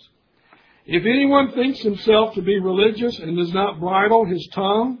does. If anyone thinks himself to be religious and does not bridle his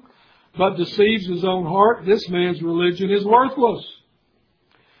tongue, but deceives his own heart, this man's religion is worthless.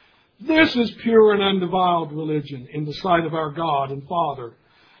 This is pure and undefiled religion in the sight of our God and Father,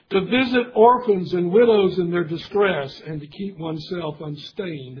 to visit orphans and widows in their distress and to keep oneself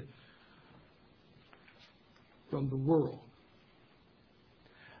unstained from the world.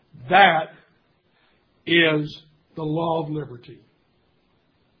 That is the law of liberty.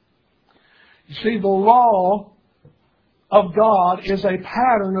 You see, the law of God is a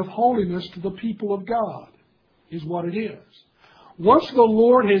pattern of holiness to the people of God, is what it is. Once the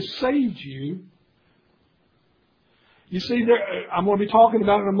Lord has saved you, you see, I'm going to be talking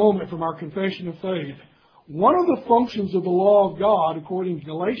about in a moment from our confession of faith. One of the functions of the law of God, according to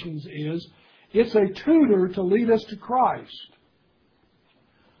Galatians, is it's a tutor to lead us to Christ.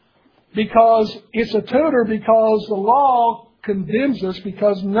 Because it's a tutor because the law condemns us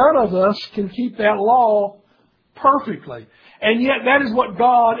because none of us can keep that law perfectly. And yet that is what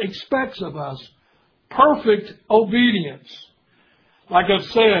God expects of us. Perfect obedience. Like I've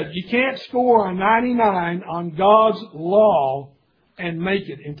said, you can't score a 99 on God's law and make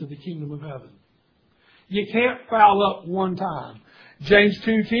it into the kingdom of heaven. You can't foul up one time. James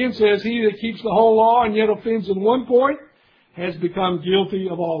 2:10 says, he that keeps the whole law and yet offends in one point has become guilty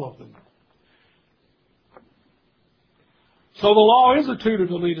of all of them. So the law is a tutor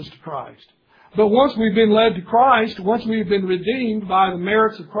to lead us to Christ. But once we've been led to Christ, once we've been redeemed by the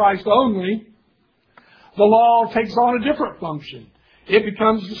merits of Christ only, the law takes on a different function. It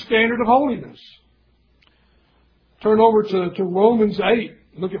becomes the standard of holiness. Turn over to Romans 8.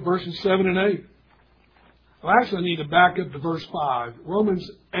 Look at verses 7 and 8. Well, actually, I need to back up to verse 5. Romans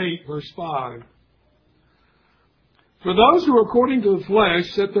 8, verse 5. For those who are according to the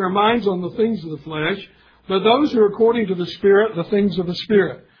flesh set their minds on the things of the flesh, but those who are according to the Spirit, the things of the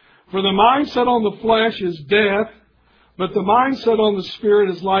Spirit. For the mind set on the flesh is death, but the mind set on the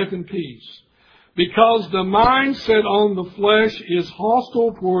Spirit is life and peace. Because the mind set on the flesh is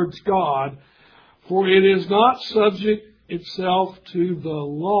hostile towards God, for it is not subject itself to the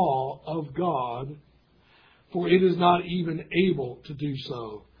law of God, for it is not even able to do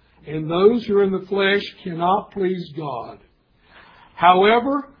so. And those who are in the flesh cannot please God.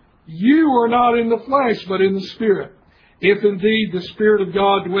 However, you are not in the flesh, but in the Spirit, if indeed the Spirit of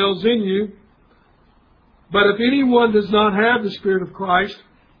God dwells in you. But if anyone does not have the Spirit of Christ,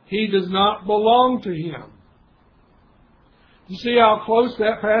 he does not belong to Him. You see how close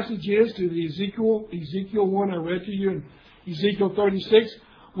that passage is to the Ezekiel 1 I read to you in Ezekiel 36?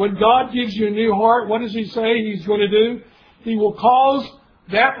 When God gives you a new heart, what does He say He's going to do? He will cause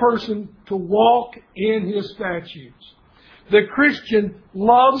that person to walk in His statutes. The Christian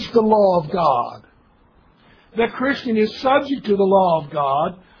loves the law of God. The Christian is subject to the law of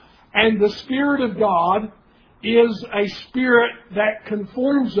God, and the Spirit of God is a spirit that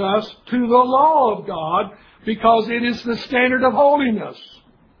conforms us to the law of God because it is the standard of holiness.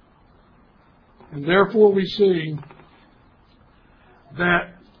 And therefore we see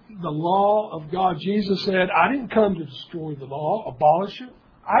that the law of God, Jesus said, I didn't come to destroy the law, abolish it.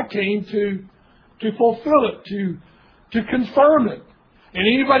 I came to fulfill it, to confirm it. And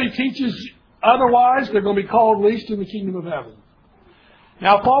anybody teaches otherwise, they're going to be called least in the kingdom of heaven.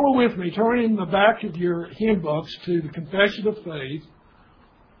 Now follow with me. Turn in the back of your hymn books to the Confession of Faith,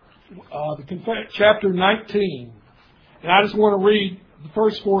 chapter 19. And I just want to read the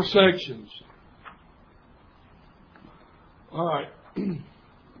first 4 sections. All right.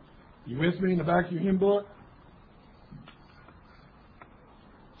 You with me in the back of your hymn book?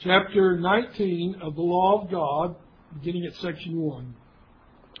 Chapter 19 of the Law of God, beginning at section 1.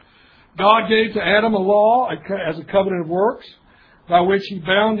 God gave to Adam a law as a covenant of works, by which he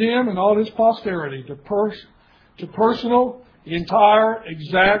bound him and all his posterity to personal, entire,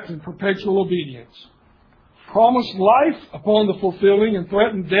 exact, and perpetual obedience. Promised life upon the fulfilling and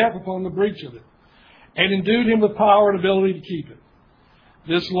threatened death upon the breach of it, and endued him with power and ability to keep it.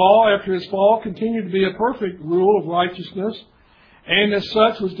 This law, after his fall, continued to be a perfect rule of righteousness, and as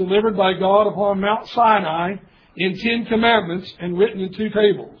such was delivered by God upon Mount Sinai in 10 commandments and written in 2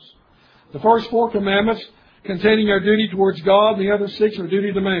 tables. The first 4 commandments containing our duty towards God, and the other 6 are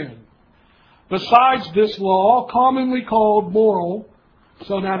duty to man. Besides this law, commonly called moral,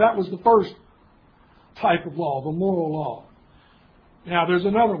 so now that was the first type of law, the moral law. Now there's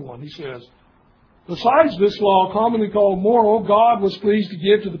another one, he says. Besides this law, commonly called moral, God was pleased to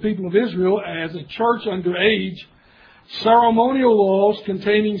give to the people of Israel as a church under age ceremonial laws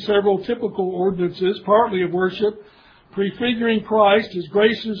containing several typical ordinances, partly of worship, prefiguring Christ, his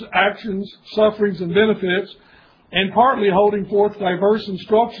graces, actions, sufferings, and benefits, and partly holding forth diverse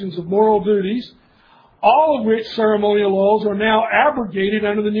instructions of moral duties, all of which ceremonial laws are now abrogated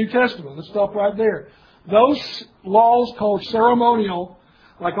under the New Testament. Let's stop right there. Those laws called ceremonial,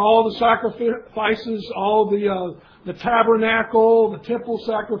 like all the sacrifices, all the tabernacle, the temple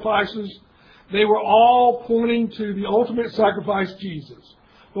sacrifices, they were all pointing to the ultimate sacrifice, Jesus.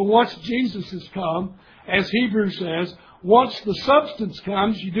 But once Jesus has come, as Hebrews says, once the substance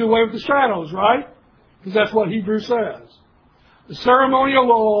comes, you do away with the shadows, right? Because that's what Hebrews says. The ceremonial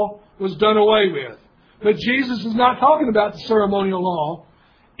law was done away with. But Jesus is not talking about the ceremonial law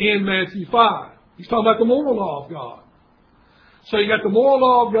in Matthew 5. He's talking about the moral law of God. So you got the moral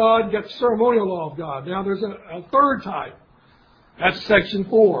law of God, you got the ceremonial law of God. Now there's a third type. That's section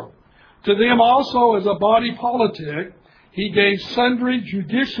 4. To them also as a body politic, he gave sundry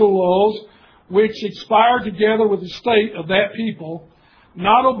judicial laws which expired together with the state of that people,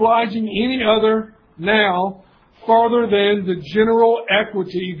 not obliging any other now further than the general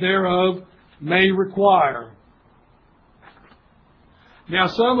equity thereof may require. Now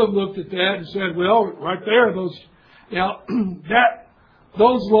some have looked at that and said, well, right there, those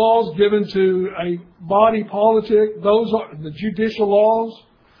laws given to a body politic, those are the judicial laws.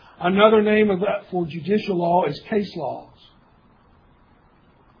 Another name of that for judicial law is case laws.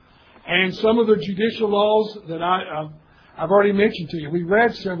 And some of the judicial laws that I've already mentioned to you, we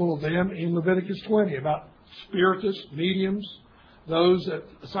read several of them in Leviticus 20 about spiritists, mediums, those that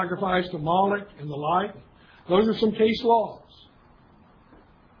sacrifice to Moloch and the like. Those are some case laws.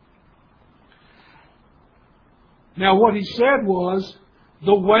 Now what he said was,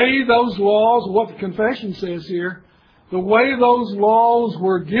 the way those laws, what the confession says here, the way those laws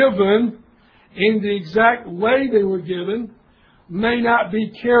were given, in the exact way they were given, may not be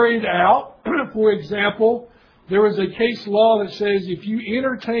carried out. For example, there is a case law that says if you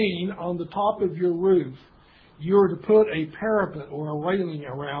entertain on the top of your roof, you are to put a parapet or a railing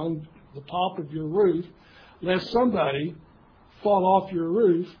around the top of your roof, lest somebody fall off your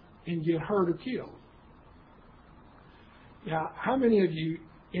roof and get hurt or killed. Now, how many of you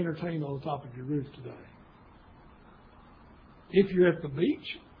entertain on the top of your roof today? If you're at the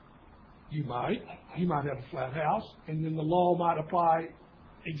beach, you might have a flat house, and then the law might apply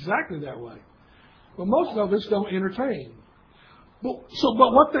exactly that way. But most of us don't entertain. But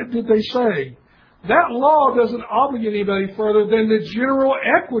what did they say? That law doesn't obligate anybody further than the general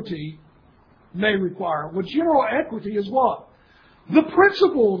equity may require. Well, general equity is what? The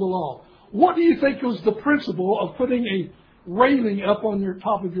principle of the law. What do you think was the principle of putting a railing up on your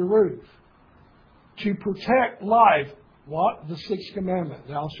top of your roof? To protect life. What? The 6th commandment,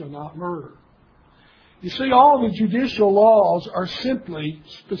 thou shalt not murder. You see, all the judicial laws are simply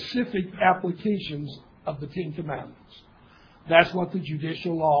specific applications of the 10 commandments. That's what the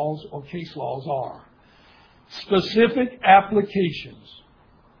judicial laws or case laws are. Specific applications.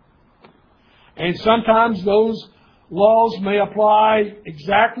 And sometimes those laws may apply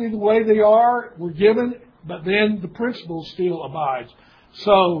exactly the way they were given, but then the principle still abides.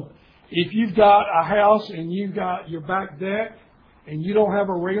 So, if you've got a house and you've got your back deck and you don't have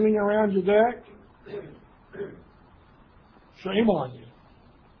a railing around your deck, shame on you.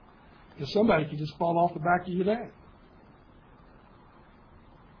 Because somebody could just fall off the back of your deck.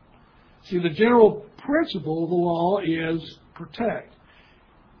 See, the general principle of the law is protect.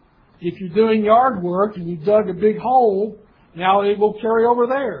 If you're doing yard work and you dug a big hole, now it will carry over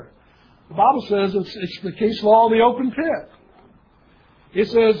there. The Bible says it's the case law of the open pit. It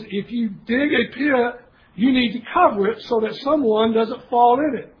says if you dig a pit, you need to cover it so that someone doesn't fall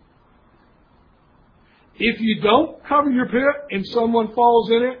in it. If you don't cover your pit and someone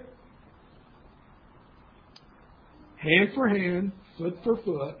falls in it, hand for hand, foot for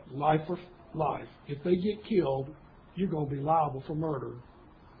foot, life for life. If they get killed, you're going to be liable for murder,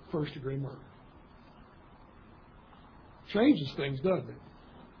 first-degree murder. Changes things, doesn't it?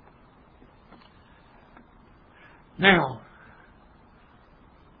 Now,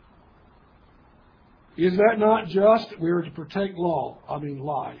 is that not just we are to protect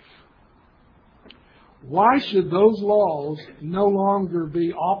life? Why should those laws no longer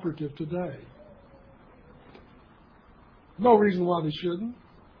be operative today? No reason why they shouldn't.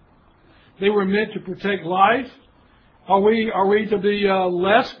 They were meant to protect life. Are we to be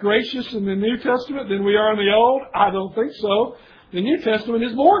less gracious in the New Testament than we are in the Old? I don't think so. The New Testament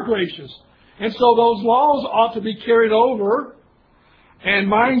is more gracious. And so those laws ought to be carried over. And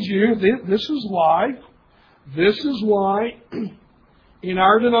mind you, this is why in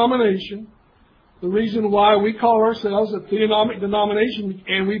our denomination, the reason why we call ourselves a theonomic denomination,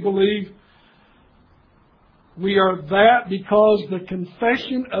 and we believe we are that because the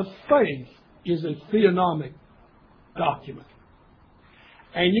confession of faith is a theonomic document.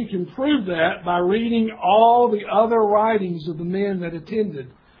 And you can prove that by reading all the other writings of the men that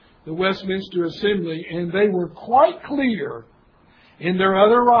attended the Westminster Assembly, and they were quite clear in their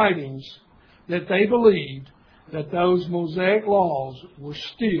other writings that they believed that those Mosaic laws were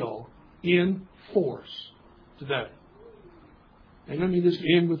still in force today. And let me just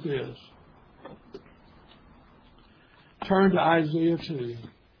end with this. Turn to Isaiah 2.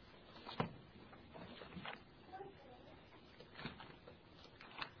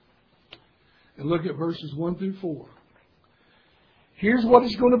 And look at verses 1 through 4. Here's what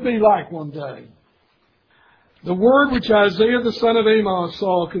it's going to be like one day. The word which Isaiah the son of Amos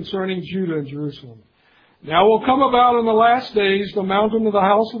saw concerning Judah and Jerusalem. Now will come about in the last days, the mountain of the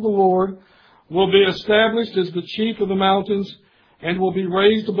house of the Lord will be established as the chief of the mountains, and will be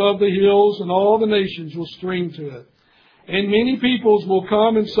raised above the hills, and all the nations will stream to it. And many peoples will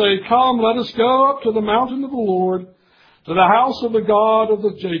come and say, Come, let us go up to the mountain of the Lord, to the house of the God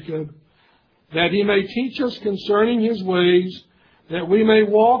of Jacob, that he may teach us concerning his ways, that we may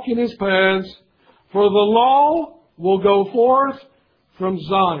walk in his paths. For the law will go forth from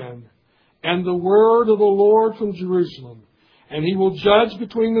Zion, and the word of the Lord from Jerusalem. And he will judge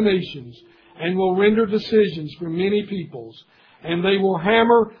between the nations, and will render decisions for many peoples. And they will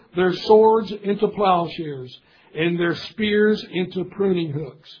hammer their swords into plowshares, and their spears into pruning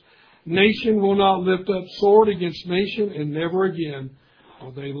hooks. Nation will not lift up sword against nation, and never again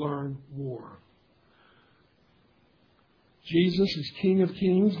will they learn war. Jesus is King of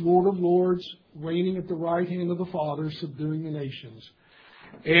kings, Lord of lords, reigning at the right hand of the Father, subduing the nations.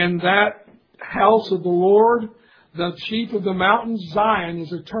 And that house of the Lord, the chief of the mountains, Zion,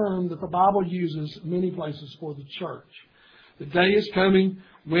 is a term that the Bible uses many places for the church. The day is coming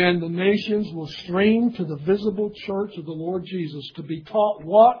when the nations will stream to the visible church of the Lord Jesus to be taught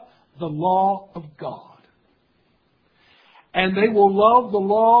what? The law of God. And they will love the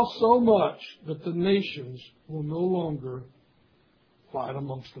law so much that the nations will no longer fight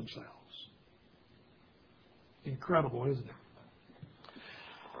amongst themselves. Incredible, isn't it?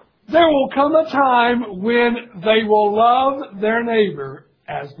 There will come a time when they will love their neighbor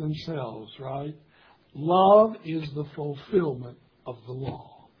as themselves, right? Love is the fulfillment of the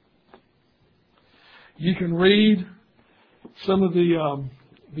law. You can read some of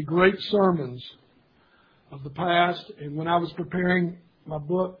the great sermons of the past. And when I was preparing my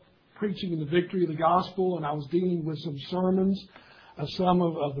book, Preaching in the Victory of the Gospel, and I was dealing with some sermons of some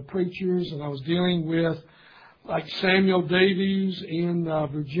of the preachers, and I was dealing with like Samuel Davies in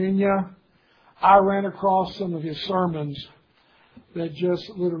Virginia, I ran across some of his sermons that just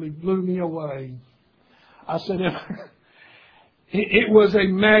literally blew me away. I said, it was a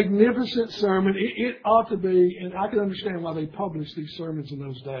magnificent sermon. It ought to be, and I can understand why they published these sermons in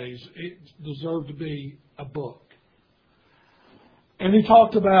those days. It deserved to be a book. And he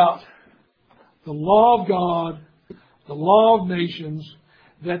talked about the law of God, the law of nations,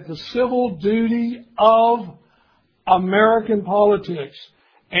 that the civil duty of American politics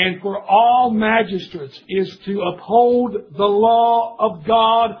and for all magistrates is to uphold the law of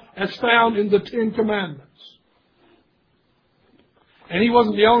God as found in the Ten Commandments. And he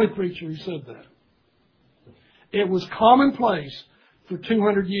wasn't the only preacher who said that. It was commonplace for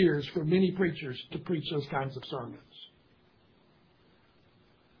 200 years for many preachers to preach those kinds of sermons.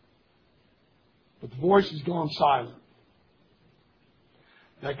 But the voice has gone silent.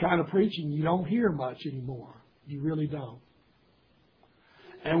 That kind of preaching you don't hear much anymore. You really don't.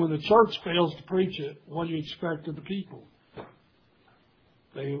 And when the church fails to preach it, what do you expect of the people?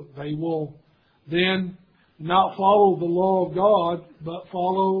 They will then not follow the law of God, but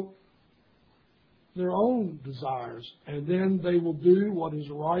follow their own desires. And then they will do what is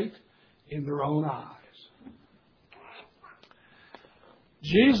right in their own eyes.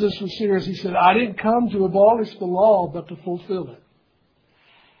 Jesus was serious. He said, I didn't come to abolish the law, but to fulfill it.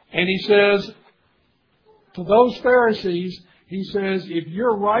 And he says, to those Pharisees, he says, if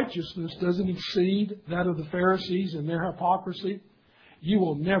your righteousness doesn't exceed that of the Pharisees and their hypocrisy, you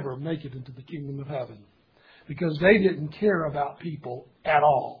will never make it into the kingdom of heaven. Because they didn't care about people at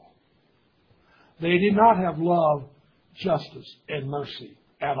all. They did not have love, justice, and mercy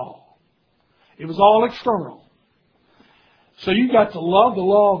at all. It was all external. So you got to love the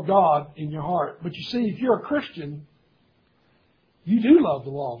law of God in your heart. But you see, if you're a Christian, you do love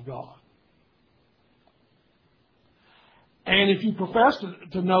the law of God. And if you profess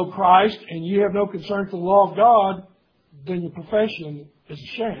to know Christ and you have no concern for the law of God, then your profession is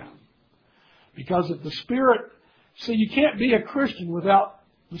a sham. Because if the Spirit, see, you can't be a Christian without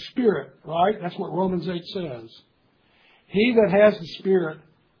the Spirit, right? That's what Romans 8 says. He that has the Spirit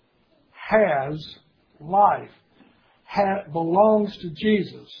has life, belongs to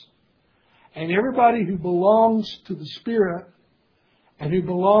Jesus. And everybody who belongs to the Spirit and who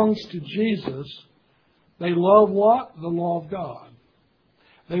belongs to Jesus, they love what? The law of God.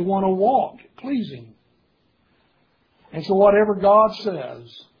 They want to walk pleasing. And so whatever God says,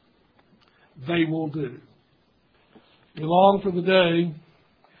 they will do. We long for the day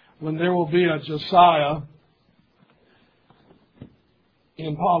when there will be a Josiah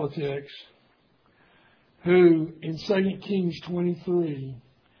in politics who, in 2 Kings 23,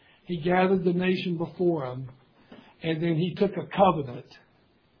 he gathered the nation before him, and then he took a covenant,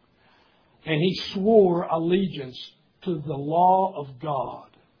 and he swore allegiance to the law of God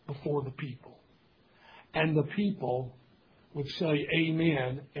before the people. And the people would say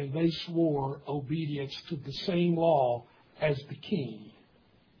amen, and they swore obedience to the same law as the king.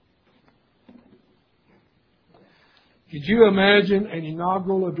 Could you imagine an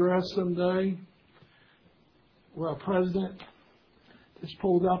inaugural address someday where a president just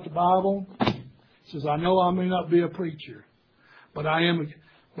pulls out the Bible, says, I know I may not be a preacher, but I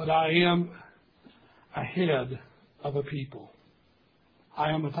am a head of a people.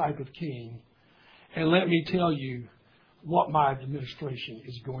 I am a type of king. And let me tell you what my administration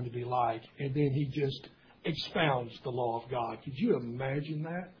is going to be like. And then he just expounds the law of God. Could you imagine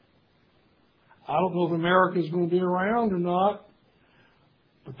that? I don't know if America is going to be around or not,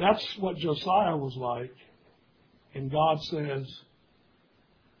 but that's what Josiah was like. And God says,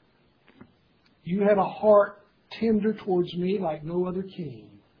 you had a heart tender towards me like no other king,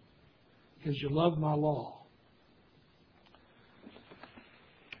 because you love my law.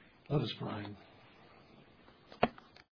 Let us pray.